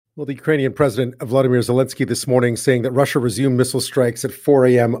Well, the Ukrainian President Vladimir Zelensky this morning saying that Russia resumed missile strikes at 4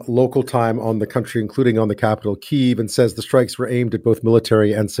 a.m. local time on the country, including on the capital, Kyiv, and says the strikes were aimed at both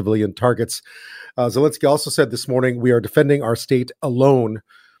military and civilian targets. Zelensky also said this morning, "We are defending our state alone.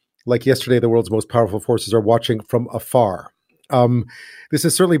 Like yesterday, the world's most powerful forces are watching from afar." This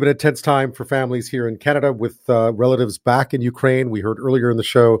has certainly been a tense time for families here in Canada with relatives back in Ukraine. We heard earlier in the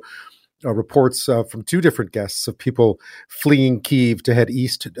show reports from two different guests of people fleeing Kyiv to head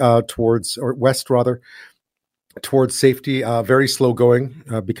east west towards safety. Very slow going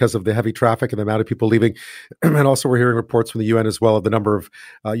because of the heavy traffic and the amount of people leaving. And also we're hearing reports from the UN as well of the number of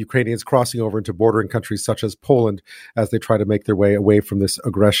Ukrainians crossing over into bordering countries such as Poland as they try to make their way away from this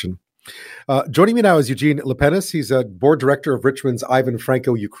aggression. Joining me now is Eugene Lupynis. He's a board director of Richmond's Ivan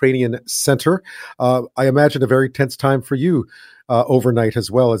Franko Ukrainian Center. I imagine a very tense time for you overnight as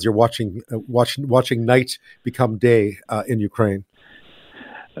well as you're watching night become day in Ukraine.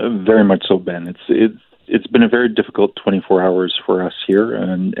 Very much so, Ben. It's been a very difficult 24 hours for us here,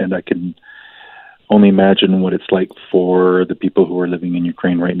 and I can only imagine what it's like for the people who are living in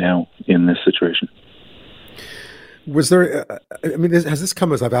Ukraine right now in this situation. Was there, has this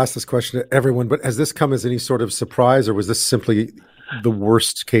come as, I've asked this question to everyone, but has this come as any sort of surprise, or was this simply the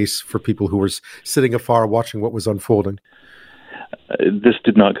worst case for people who were sitting afar watching what was unfolding? This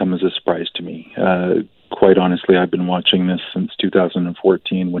did not come as a surprise to me. Quite honestly, I've been watching this since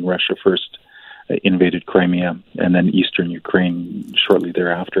 2014 when Russia first invaded Crimea and then eastern Ukraine shortly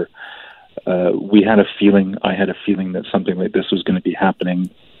thereafter. I had a feeling that something like this was going to be happening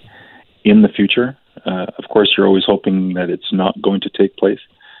in the future. Of course, you're always hoping that it's not going to take place,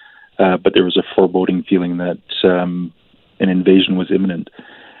 but there was a foreboding feeling that an invasion was imminent.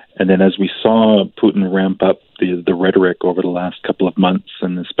 And then as we saw Putin ramp up the rhetoric over the last couple of months,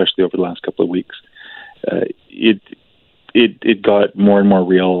 and especially over the last couple of weeks, it got more and more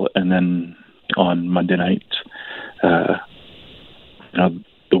real. And then on Monday night, the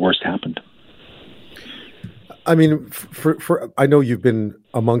worst happened. I mean, I know you've been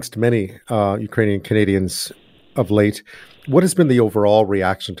amongst many Ukrainian Canadians of late. What has been the overall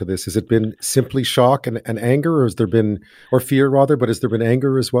reaction to this? Has it been simply shock and anger, or has there been, or fear rather, but has there been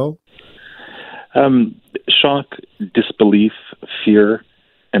anger as well? Shock, disbelief, fear,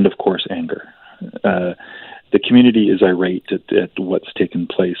 and of course anger. The community is irate at what's taken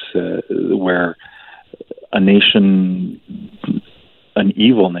place, where a nation, an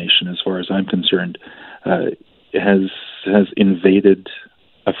evil nation, as far as I'm concerned, has invaded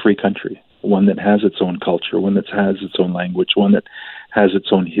a free country, one that has its own culture, one that has its own language, one that has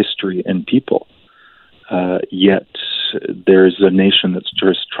its own history and people. Yet there's a nation that's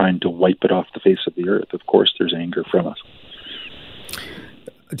just trying to wipe it off the face of the earth. Of course, there's anger from us.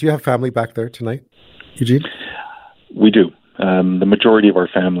 Do you have family back there tonight, Eugene? We do. The majority of our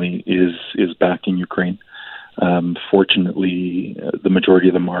family is back in Ukraine. Fortunately, the majority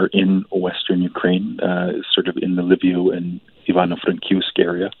of them are in Western Ukraine, sort of in the Lviv and Ivano-Frankivsk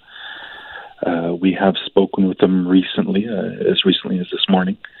area. We have spoken with them recently as this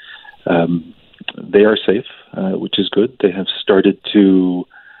morning. They are safe, which is good. They have started to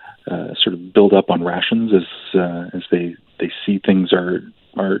sort of build up on rations as they see things are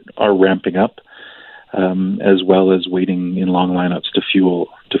ramping up, as well as waiting in long lineups to fuel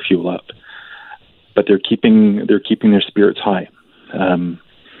up. But they're keeping their spirits high, and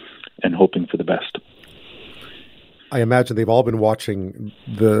hoping for the best. I imagine they've all been watching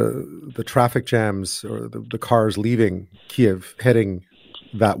the traffic jams or the cars leaving Kyiv, heading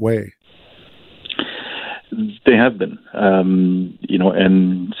that way. They have been,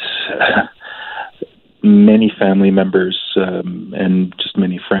 and many family members and just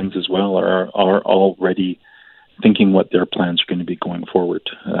many friends as well are already thinking what their plans are going to be going forward.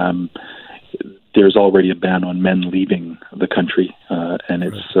 There's already a ban on men leaving the country, and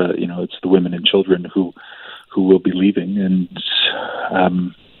it's it's the women and children who will be leaving, and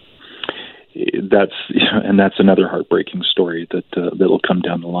that's another heartbreaking story that'll come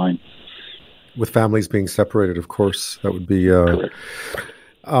down the line. With families being separated, of course, that would be.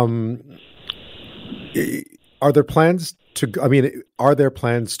 Are there plans to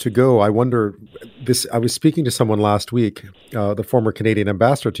go? I wonder. I was speaking to someone last week, the former Canadian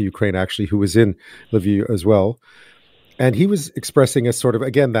ambassador to Ukraine, actually, who was in Lviv as well, and he was expressing a sort of,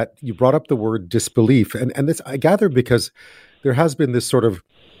 again, that you brought up the word disbelief, and this I gather because there has been this sort of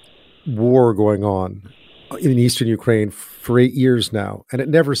war going on in eastern Ukraine for 8 years now, and it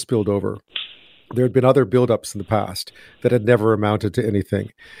never spilled over. There had been other buildups in the past that had never amounted to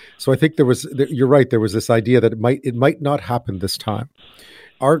anything. So I think you're right, there was this idea that it might not happen this time.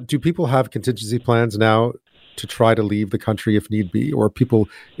 Do people have contingency plans now to try to leave the country if need be? Or are people,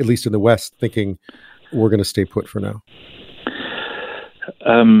 at least in the West, thinking we're going to stay put for now?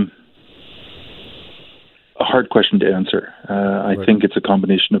 A hard question to answer. I think it's a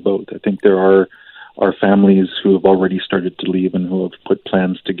combination of both. I think there are families who have already started to leave and who have put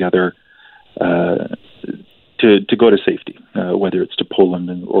plans together to go to safety, whether it's to Poland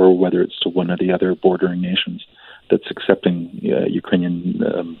or whether it's to one of the other bordering nations that's accepting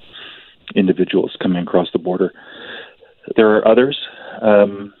Ukrainian individuals coming across the border. There are others,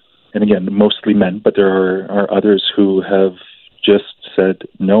 and again, mostly men, but there are others who have just said,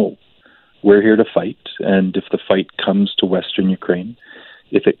 no, we're here to fight, and if the fight comes to Western Ukraine,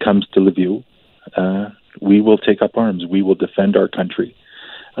 if it comes to Lviv, we will take up arms. We will defend our country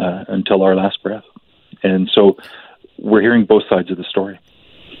until our last breath. And so we're hearing both sides of the story.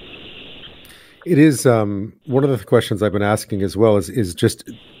 It is one of the questions I've been asking as well is just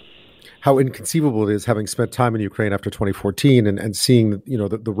how inconceivable it is, having spent time in Ukraine after 2014 and seeing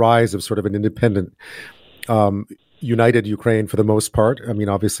the rise of sort of an independent, united Ukraine for the most part. I mean,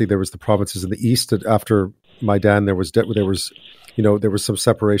 obviously there was the provinces in the east that after Maidan there was some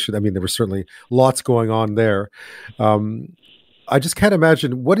separation. I mean, there was certainly lots going on there. I just can't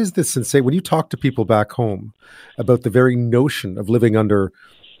imagine, what is this sensation when you talk to people back home about the very notion of living under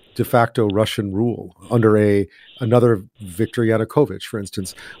de facto Russian rule, under another Viktor Yanukovych, for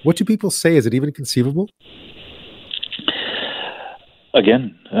instance? What do people say? Is it even conceivable?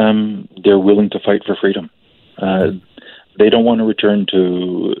 Again, they're willing to fight for freedom. They don't want to return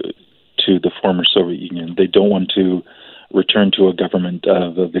to the former Soviet Union. They don't want to return to a government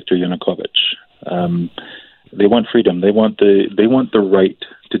of Viktor Yanukovych. They want freedom. They want the right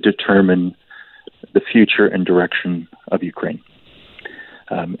to determine the future and direction of Ukraine.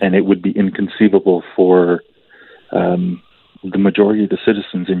 And it would be inconceivable for the majority of the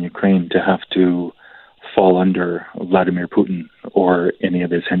citizens in Ukraine to have to fall under Vladimir Putin or any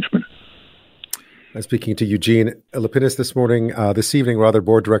of his henchmen. I'm speaking to Eugene Lupynis this evening,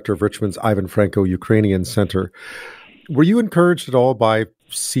 board director of Richmond's Ivan Franko Ukrainian Center. Were you encouraged at all by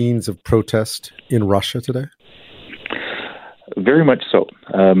scenes of protest in Russia today? Very much so.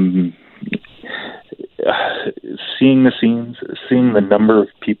 Seeing the scenes, seeing the number of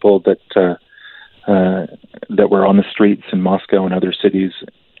people that were on the streets in Moscow and other cities,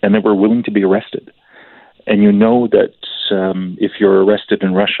 and that were willing to be arrested. And you know that if you're arrested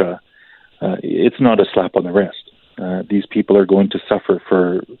in Russia, it's not a slap on the wrist. These people are going to suffer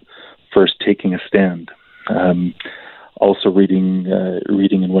for first taking a stand. Also reading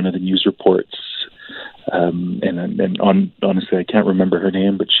in one of the news reports, honestly, I can't remember her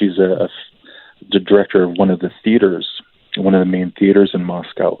name, but she's the director of one of the main theaters in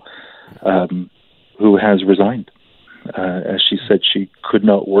Moscow, who has resigned. As she said, she could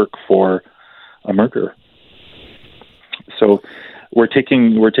not work for a murderer. So we're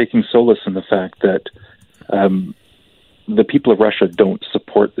taking solace in the fact that the people of Russia don't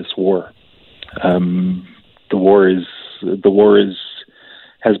support this war. The war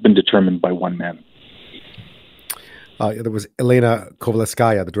has been determined by one man. There was Elena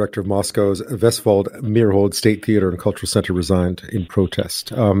Kovalevskaya, the director of Moscow's Vestfold Mirhold State Theater and Cultural Center, resigned in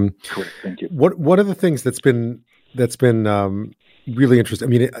protest. Correct. Thank you. One of the things that's been really interesting. I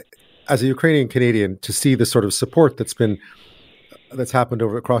mean, as a Ukrainian Canadian, to see the sort of support that's happened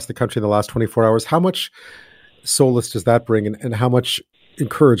across the country in the last 24 hours. How much solace does that bring, and how much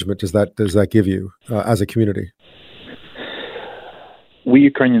encouragement does that give you as a community? We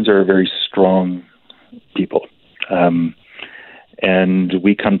Ukrainians are a very strong people. And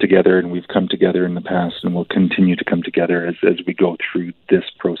we come together, and we've come together in the past, and we'll continue to come together as we go through this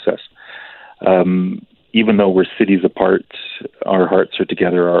process. Even though we're cities apart, our hearts are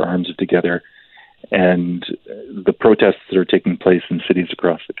together, our arms are together, and the protests that are taking place in cities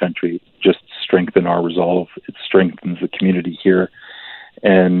across the country just strengthen our resolve. It strengthens the community here,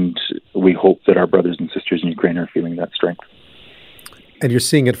 and we hope that our brothers and sisters in Ukraine are feeling that strength. And you're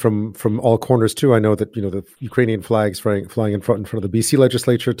seeing it from all corners too. I know that the Ukrainian flags flying in front of the BC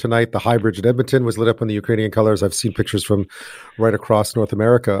legislature tonight. The High Bridge at Edmonton was lit up in the Ukrainian colors. I've seen pictures from right across North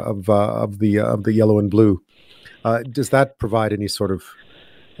America of the yellow and blue. Does that provide any sort of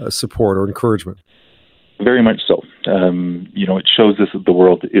support or encouragement? Very much so. It shows us that the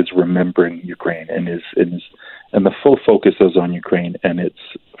world is remembering Ukraine and the full focus is on Ukraine and its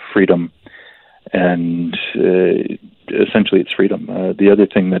freedom. And essentially, it's freedom. The other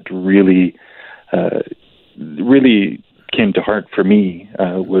thing that really came to heart for me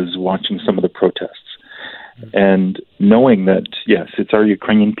was watching some of the protests and knowing that, yes, it's our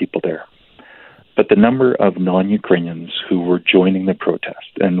Ukrainian people there, But the number of non-Ukrainians who were joining the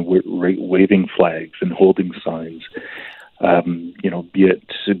protest and waving flags and holding signs, be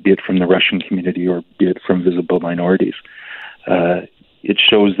it from the Russian community or be it from visible minorities, it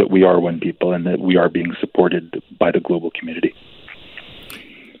shows that we are one people and that we are being supported by the global community.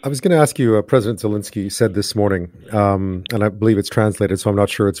 I was going to ask you, President Zelensky said this morning, and I believe it's translated, so I'm not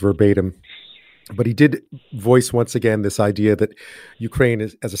sure it's verbatim, but he did voice once again this idea that Ukraine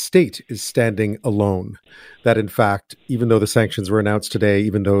as a state is standing alone. That in fact, even though the sanctions were announced today,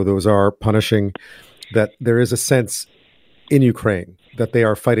 even though those are punishing, that there is a sense in Ukraine that they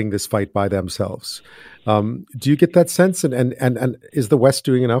are fighting this fight by themselves. Do you get that sense? And is the West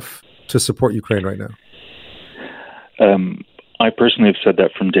doing enough to support Ukraine right now? I personally have said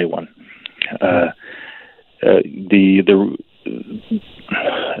that from day one.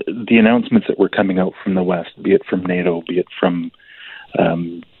 The announcements that were coming out from the West, be it from NATO, be it from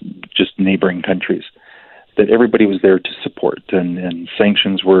just neighboring countries, that everybody was there to support, and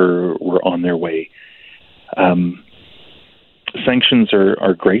sanctions were on their way. Sanctions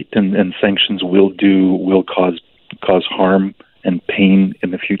are great, and sanctions will cause harm and pain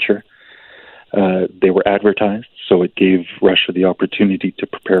in the future. They were advertised, so it gave Russia the opportunity to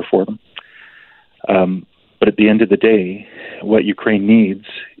prepare for them. But at the end of the day, what Ukraine needs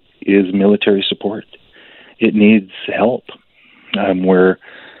is military support. It needs help. We're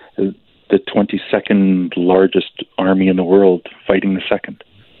the 22nd largest army in the world fighting the second.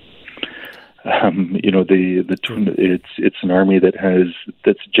 It's an army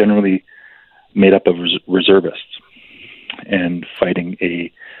that's generally made up of reservists and fighting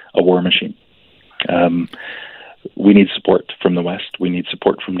a war machine. We need support from the West. We need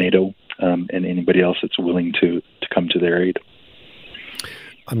support from NATO and anybody else that's willing to come to their aid.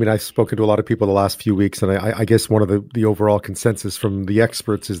 I mean, I've spoken to a lot of people the last few weeks, and I guess one of the overall consensus from the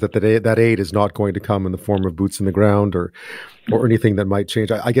experts is that that aid is not going to come in the form of boots in the ground or anything that might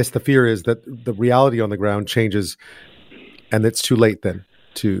change. I guess the fear is that the reality on the ground changes, and it's too late then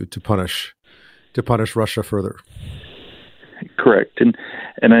to punish Russia further. Correct, and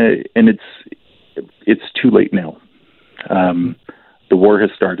it's too late now. The war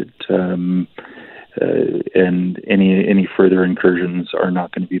has started. And any further incursions are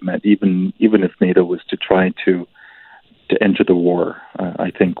not going to be met. Even if NATO was to try to enter the war, I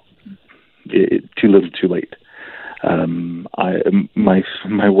think too little, too late.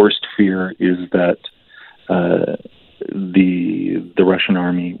 My worst fear is that the Russian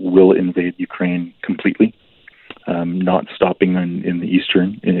army will invade Ukraine completely, not stopping in the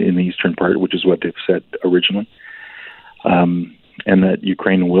eastern part, which is what they've said originally. And that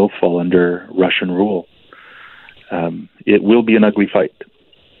Ukraine will fall under Russian rule. It will be an ugly fight,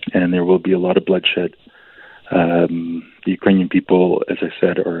 and there will be a lot of bloodshed. The Ukrainian people, as I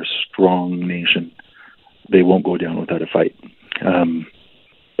said, are a strong nation. They won't go down without a fight,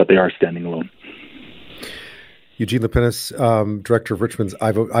 but they are standing alone. Eugene Lupynis, director of Richmond's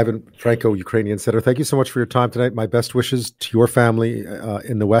Ivan Franko Ukrainian Center. Thank you so much for your time tonight. My best wishes to your family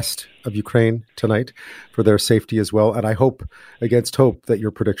in the west of Ukraine tonight for their safety as well. And I hope, against hope, that your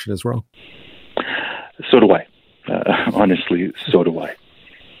prediction is wrong. So do I. Honestly, so do I.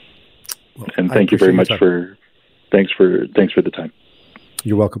 Well, and thank you very much thanks for the time.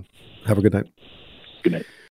 You're welcome. Have a good night. Good night.